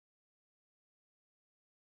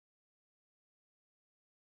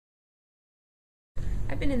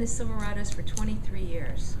I've been in the Silverados for 23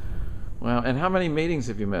 years. Well, and how many meetings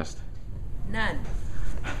have you missed? None.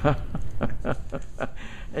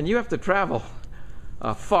 And you have to travel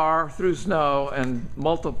far through snow and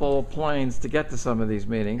multiple planes to get to some of these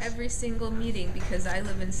meetings. Every single meeting, because I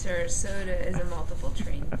live in Sarasota, is a multiple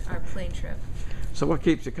plane trip. So what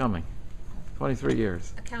keeps you coming? 23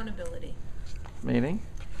 years. Accountability. Meaning?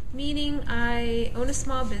 Meaning I own a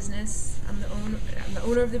small business. I'm the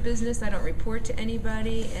owner of the business. I don't report to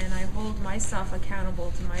anybody, and I hold myself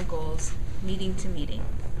accountable to my goals, meeting to meeting.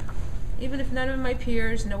 Even if none of my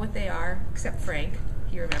peers know what they are, except Frank,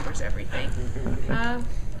 he remembers everything.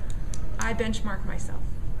 I benchmark myself.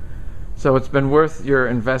 So it's been worth your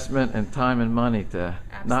investment in time and money to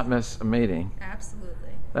not miss a meeting. Absolutely.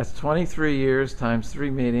 That's 23 years times 3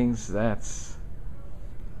 meetings. It's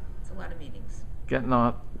a lot of meetings. Getting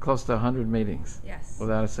on close to 100 meetings. Yes.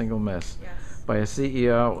 Without a single miss. Yes. By a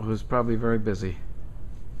CEO who's probably very busy.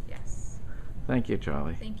 Yes. Thank you,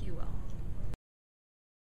 Charlie. Thank you, Will.